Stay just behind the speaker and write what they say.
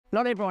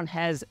Not everyone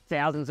has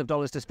thousands of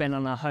dollars to spend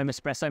on a home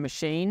espresso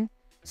machine,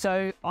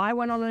 so I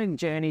went on a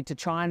journey to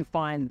try and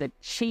find the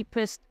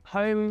cheapest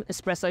home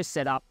espresso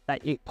setup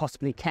that you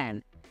possibly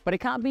can. But it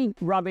can't be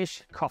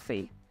rubbish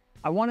coffee.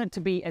 I want it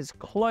to be as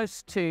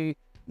close to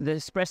the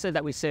espresso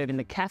that we serve in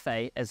the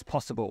cafe as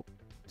possible.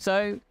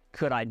 So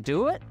could I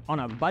do it on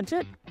a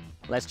budget?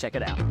 Let's check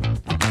it out.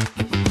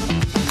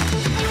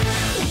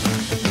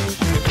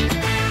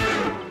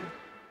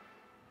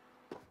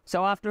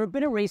 So after a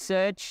bit of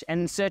research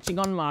and searching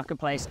on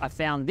Marketplace, I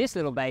found this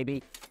little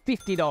baby,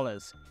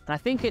 $50. And I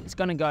think it's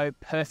gonna go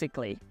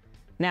perfectly.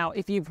 Now,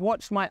 if you've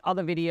watched my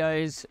other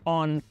videos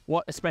on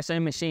what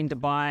espresso machine to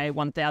buy,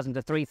 1,000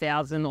 to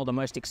 3,000, or the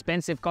most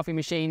expensive coffee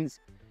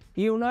machines,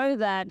 you'll know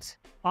that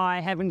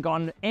I haven't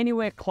gone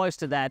anywhere close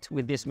to that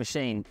with this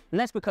machine. And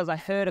that's because I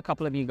heard a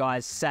couple of you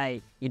guys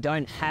say you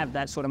don't have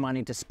that sort of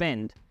money to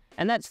spend.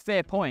 And that's a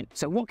fair point.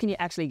 So what can you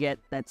actually get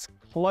that's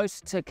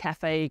close to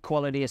cafe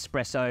quality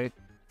espresso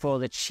for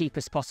the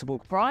cheapest possible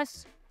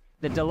price?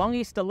 The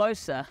Delonghi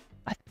Stilosa,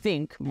 I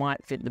think,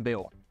 might fit the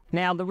bill.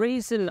 Now, the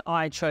reason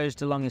I chose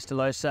Delonghi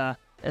Stilosa,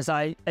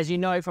 as you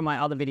know from my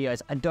other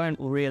videos, I don't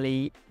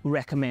really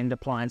recommend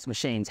appliance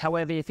machines.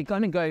 However, if you're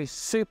going to go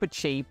super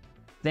cheap,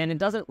 then it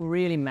doesn't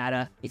really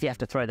matter if you have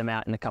to throw them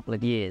out in a couple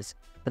of years.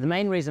 But the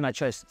main reason I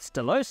chose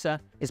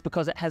Stilosa is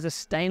because it has a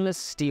stainless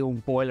steel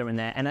boiler in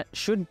there, and it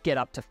should get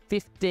up to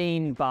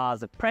 15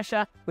 bars of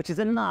pressure, which is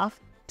enough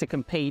to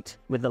compete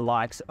with the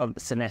likes of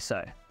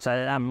Synesso. So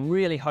I'm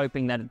really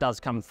hoping that it does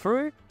come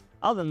through.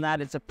 Other than that,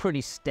 it's a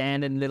pretty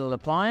standard little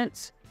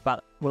appliance,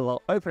 but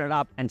we'll open it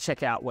up and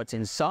check out what's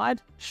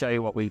inside, show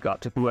you what we've got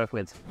to work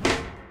with.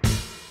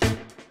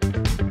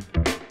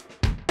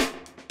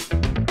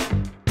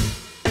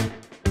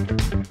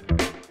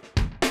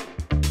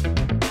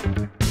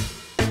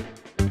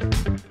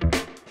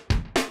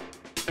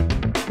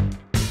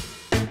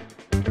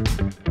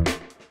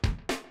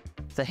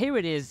 So here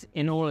it is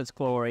in all its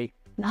glory.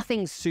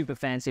 Nothing super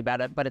fancy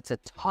about it, but it's a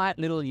tight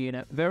little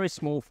unit, very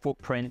small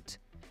footprint.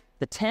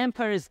 The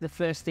tamper is the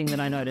first thing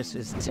that I noticed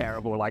is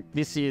terrible. Like,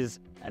 this is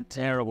a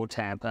terrible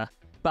tamper,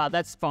 but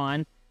that's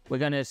fine. We're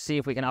going to see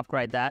if we can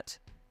upgrade that.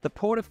 The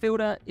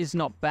portafilter is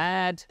not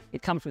bad.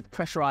 It comes with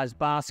pressurized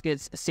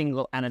baskets, a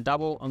single and a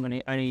double. I'm going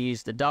to only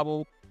use the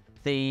double.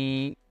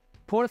 The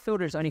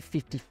portafilter is only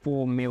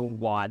 54 mil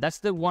wide.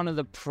 That's one of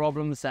the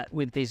problems that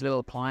with these little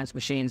appliance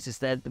machines is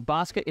that the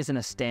basket isn't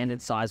a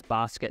standard size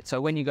basket.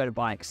 So when you go to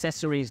buy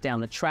accessories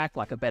down the track,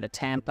 like a better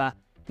tamper,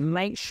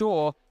 make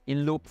sure you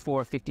look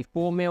for a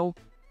 54 mil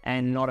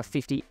and not a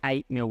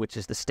 58 mil, which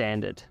is the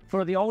standard.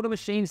 For the older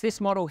machines,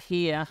 this model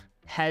here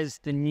has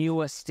the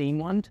newer steam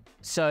wand.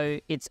 So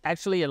it's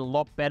actually a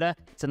lot better.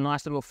 It's a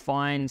nice little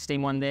fine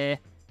steam wand there.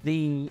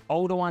 The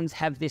older ones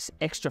have this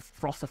extra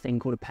frother thing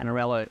called a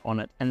panarello on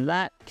it, and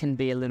that can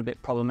be a little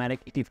bit problematic.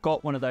 If you've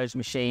got one of those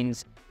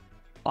machines,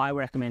 I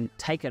recommend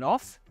take it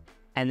off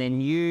and then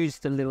use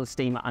the little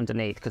steamer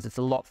underneath because it's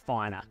a lot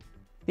finer.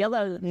 The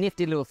other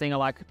nifty little thing I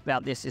like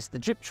about this is the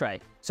drip tray.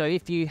 So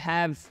if you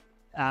have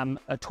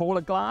a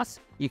taller glass,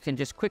 you can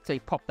just quickly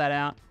pop that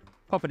out,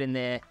 pop it in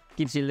there,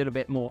 gives you a little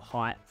bit more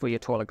height for your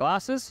taller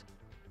glasses.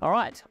 All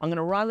right, I'm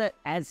gonna run it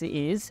as it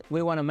is.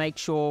 We wanna make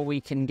sure we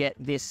can get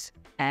this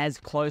as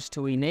close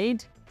to we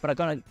need, but I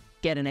gotta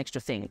get an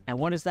extra thing. And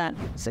what is that?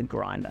 It's a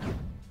grinder.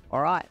 All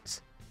right,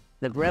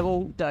 the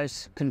Breville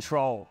Dose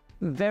Control.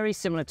 Very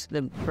similar to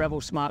the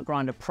Breville Smart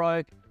Grinder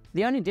Pro.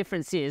 The only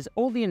difference is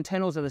all the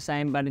internals are the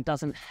same, but it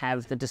doesn't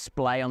have the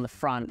display on the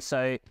front.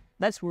 So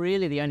that's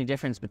really the only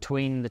difference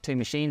between the two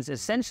machines.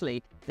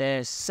 Essentially,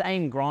 they're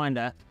same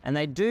grinder and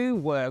they do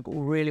work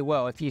really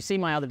well. If you see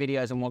my other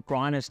videos on what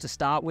grinders to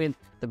start with,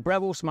 the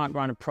Breville Smart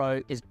Grinder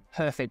Pro is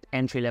perfect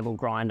entry-level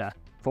grinder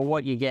for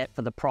what you get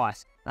for the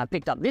price. And I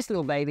picked up this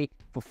little baby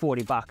for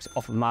 40 bucks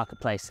off of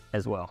Marketplace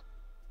as well.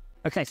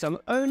 Okay, so I'm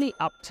only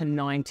up to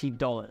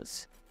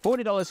 $90.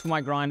 $40 for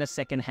my grinder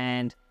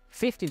secondhand,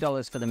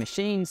 $50 for the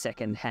machine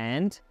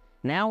secondhand.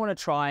 Now I want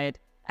to try it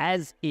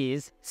as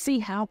is, see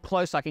how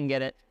close I can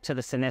get it to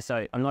the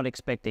Synesso. I'm not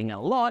expecting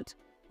a lot,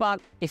 but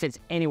if it's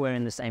anywhere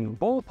in the same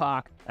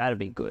ballpark, that'll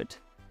be good.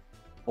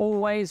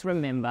 Always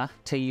remember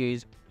to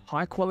use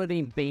high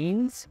quality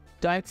beans.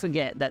 Don't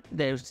forget that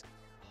there's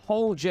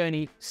whole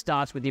journey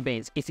starts with your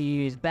beans. If you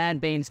use bad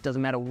beans,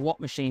 doesn't matter what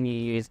machine you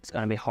use, it's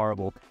going to be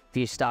horrible. If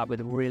you start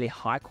with really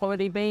high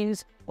quality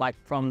beans, like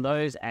from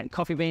those at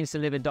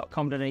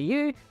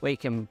coffeebeansdelivered.com.au, where you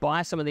can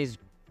buy some of these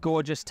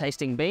gorgeous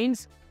tasting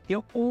beans,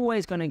 you're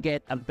always going to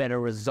get a better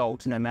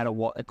result no matter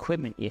what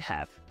equipment you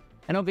have.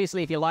 And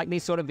obviously, if you like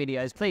these sort of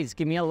videos, please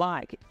give me a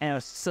like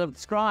and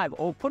subscribe,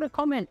 or put a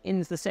comment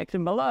in the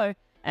section below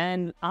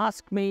and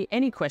ask me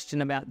any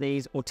question about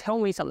these, or tell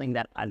me something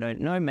that I don't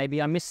know.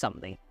 Maybe I missed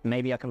something.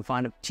 Maybe I can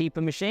find a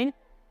cheaper machine,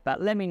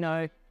 but let me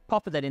know,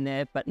 pop that in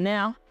there. But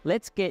now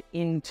let's get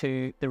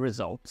into the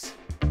results.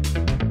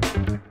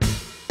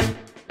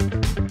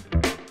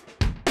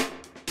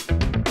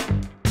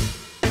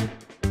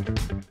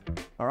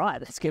 All right,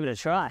 let's give it a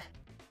try.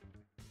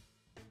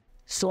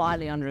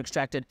 Slightly under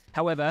extracted,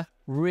 however,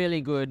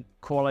 really good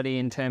quality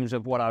in terms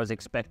of what I was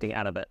expecting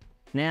out of it.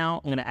 Now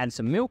I'm going to add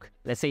some milk.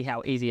 Let's see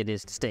how easy it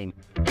is to steam.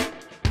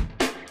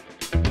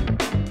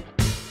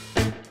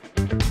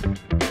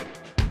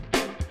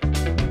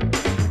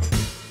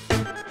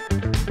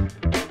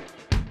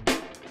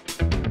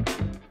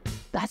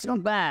 That's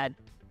not bad.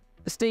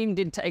 The steam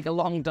did take a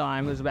long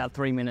time. It was about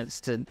 3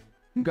 minutes to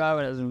go,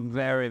 and it was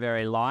very,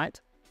 very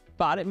light.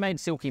 But it made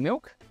silky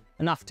milk,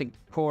 enough to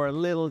pour a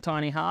little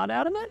tiny heart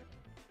out of it.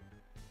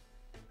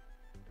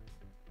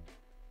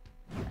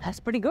 That's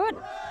pretty good.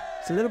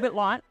 It's a little bit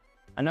light.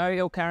 I know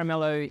Il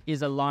Caramello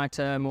is a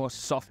lighter, more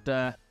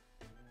softer,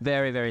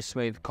 very, very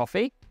smooth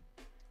coffee.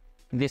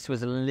 This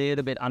was a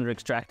little bit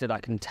under-extracted. I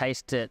can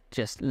taste it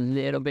just a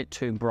little bit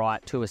too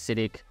bright, too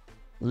acidic,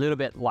 a little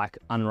bit like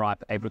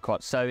unripe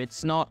apricot. So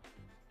it's not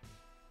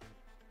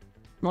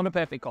a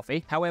perfect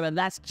coffee. However,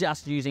 that's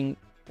just using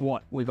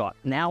what we got.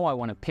 Now I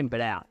want to pimp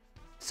it out.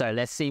 So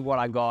let's see what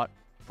I got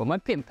for my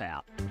pimp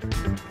out.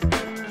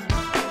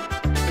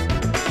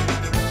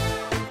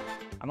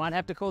 I might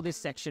have to call this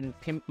section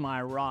Pimp My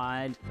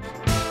Ride,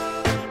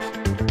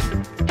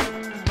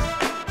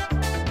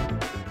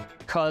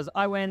 because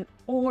I went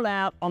all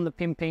out on the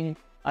pimping.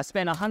 I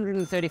spent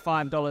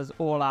 $135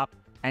 all up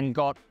and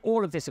got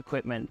all of this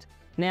equipment.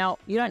 Now,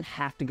 you don't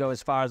have to go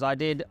as far as I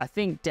did. I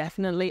think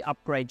definitely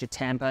upgrade your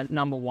tamper,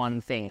 number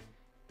one thing.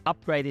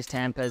 Upgrade these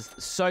tampers,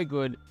 so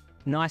good.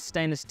 Nice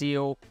stainless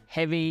steel,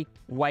 heavy,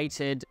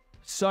 weighted,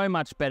 so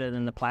much better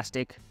than the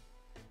plastic.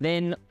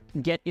 Then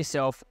get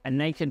yourself a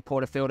naked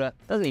portafilter.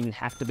 Doesn't even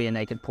have to be a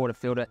naked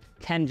portafilter,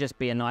 can just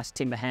be a nice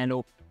timber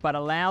handle, but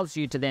allows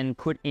you to then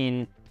put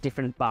in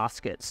different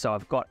baskets. So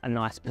I've got a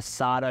nice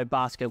Passado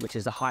basket, which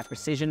is a high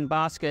precision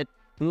basket,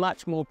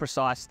 much more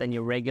precise than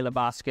your regular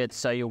basket,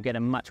 so you'll get a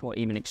much more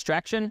even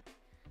extraction.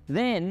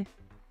 Then,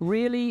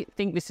 really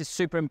think this is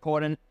super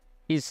important,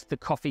 is the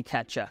coffee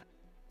catcher.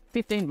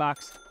 15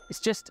 bucks. It's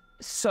just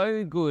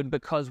so good,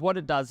 because what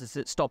it does is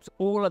it stops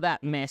all of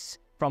that mess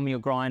from your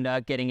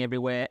grinder getting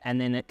everywhere, and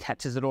then it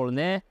catches it all in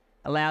there.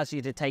 Allows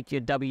you to take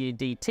your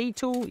WDT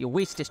tool, your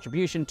whisk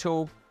distribution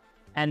tool,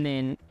 and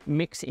then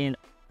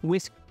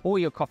whisk all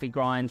your coffee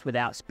grinds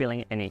without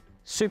spilling any.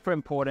 Super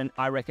important.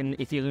 I reckon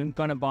if you're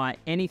gonna buy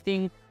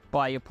anything,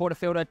 buy your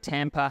portafilter,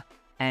 tamper,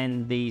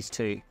 and these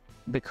two,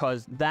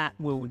 because that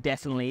will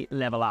definitely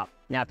level up.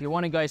 Now, if you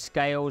want to go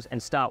scales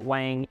and start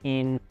weighing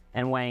in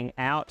and weighing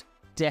out,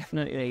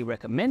 definitely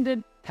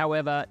recommended.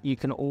 However, you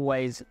can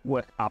always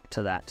work up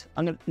to that.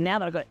 Now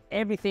that I've got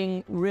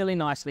everything really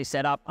nicely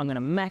set up, I'm gonna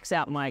max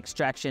out my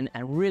extraction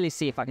and really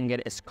see if I can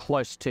get it as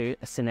close to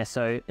a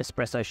Synesso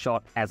espresso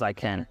shot as I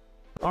can.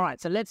 All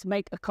right, so let's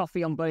make a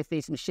coffee on both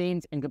these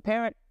machines and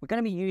compare it. We're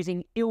gonna be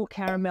using Il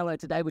Caramello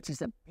today, which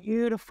is a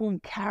beautiful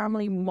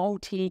caramelly,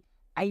 malty,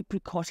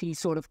 apricot-y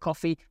sort of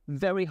coffee,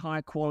 very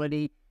high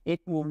quality. It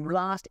will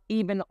last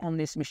even on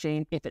this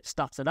machine if it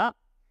stuffs it up.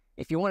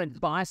 If you want to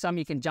buy some,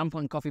 you can jump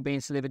on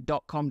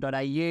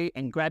coffeebeansdelivered.com.au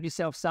and grab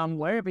yourself some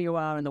wherever you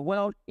are in the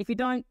world. If you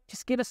don't,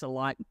 just give us a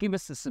like, give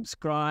us a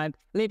subscribe,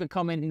 leave a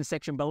comment in the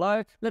section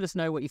below. Let us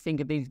know what you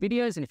think of these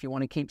videos, and if you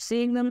want to keep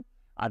seeing them,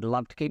 I'd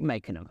love to keep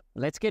making them.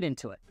 Let's get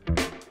into it.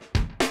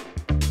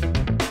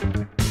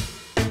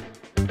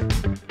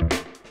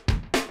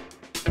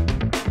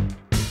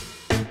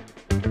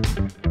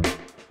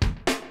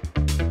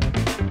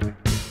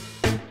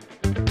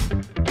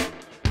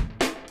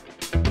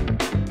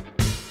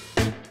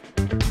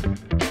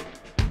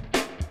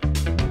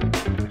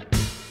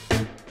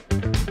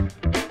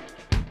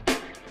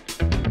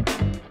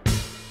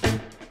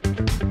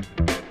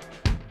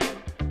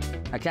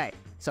 Okay,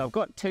 so I've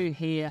got two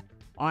here.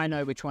 I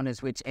know which one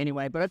is which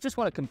anyway, but I just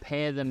want to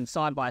compare them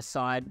side by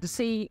side to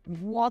see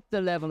what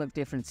the level of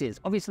difference is.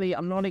 Obviously,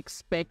 I'm not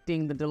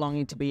expecting the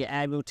Delonghi to be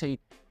able to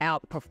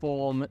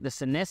outperform the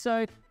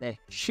Synesso. They're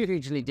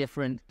hugely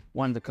different.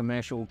 One's a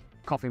commercial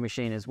coffee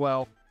machine as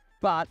well.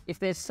 But if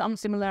there's some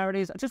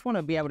similarities, I just want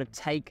to be able to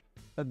take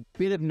a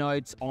bit of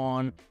notes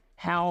on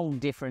how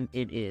different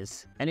it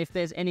is, and if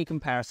there's any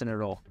comparison at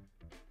all.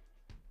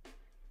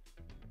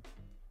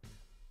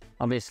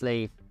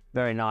 Obviously,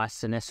 very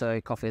nice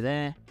Synesso coffee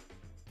there.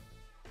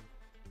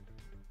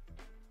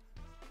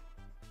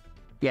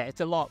 Yeah, it's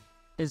a lot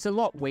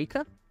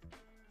weaker.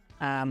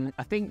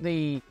 I think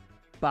the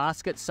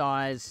basket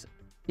size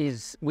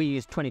is, we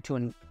use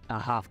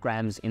 22.5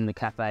 grams in the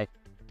cafe,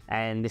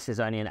 and this is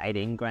only an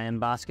 18-gram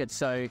basket.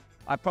 So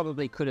I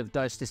probably could have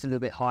dosed this a little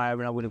bit higher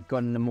and I would have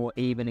gotten a more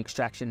even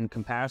extraction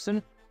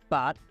comparison.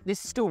 But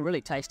this is still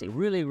really tasty,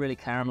 really, really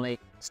caramelly,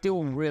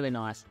 still really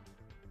nice.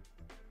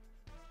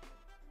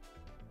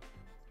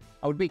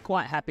 I would be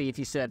quite happy if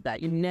you served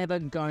that. You're never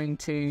going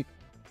to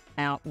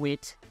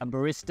outwit a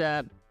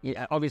barista.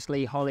 Yeah,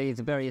 obviously, Holly is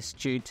a very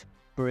astute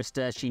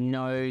barista. She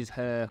knows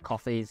her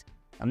coffees.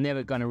 I'm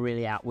never going to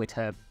really outwit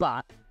her.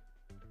 But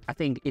I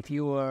think if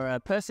you were a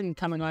person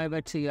coming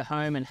over to your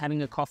home and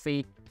having a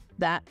coffee,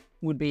 that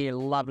would be a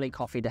lovely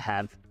coffee to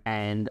have.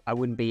 And I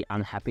wouldn't be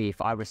unhappy if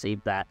I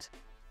received that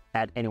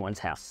at anyone's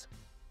house.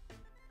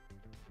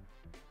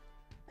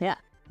 Yeah,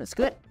 that's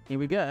good. Here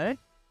we go.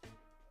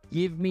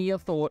 Give me your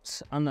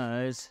thoughts on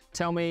those.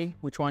 Tell me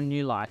which one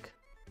you like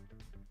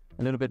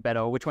a little bit better,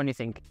 or which one you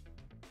think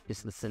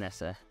is the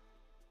Synesso.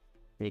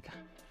 Here you go.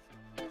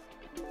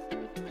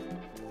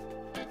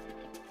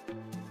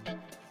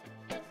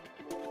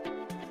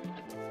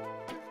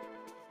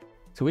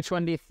 So which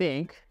one do you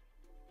think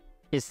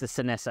is the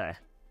Synesso?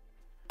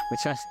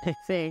 Which one do you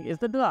think is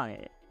the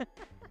Delonghi?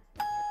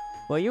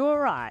 Well, you were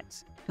right.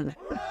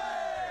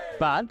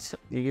 But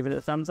you give it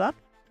a thumbs up?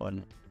 Or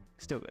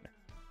still good?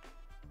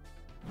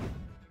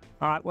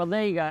 All right, well,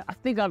 there you go. I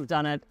think I've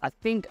done it. I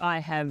think I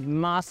have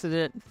mastered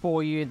it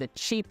for you. The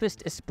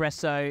cheapest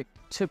espresso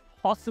to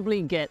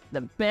possibly get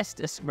the best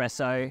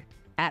espresso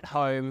at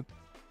home.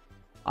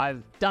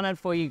 I've done it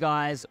for you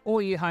guys,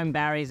 all you home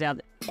Barries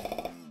out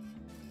there.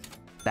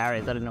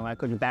 Barries, I don't know why I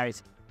called you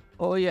Barries.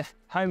 All your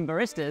home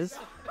baristas.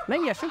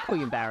 Maybe I should call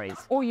you Barries.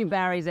 All you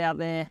Barries out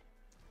there,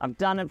 I've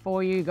done it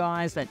for you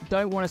guys that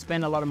don't want to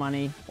spend a lot of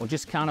money or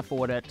just can't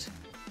afford it.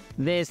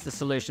 There's the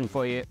solution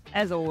for you.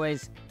 As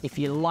always, if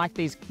you like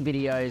these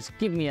videos,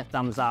 give me a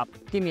thumbs up,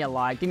 give me a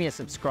like, give me a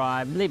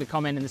subscribe, leave a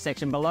comment in the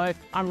section below.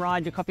 I'm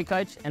Ryan, your coffee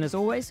coach, and as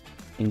always,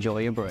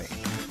 enjoy your brew.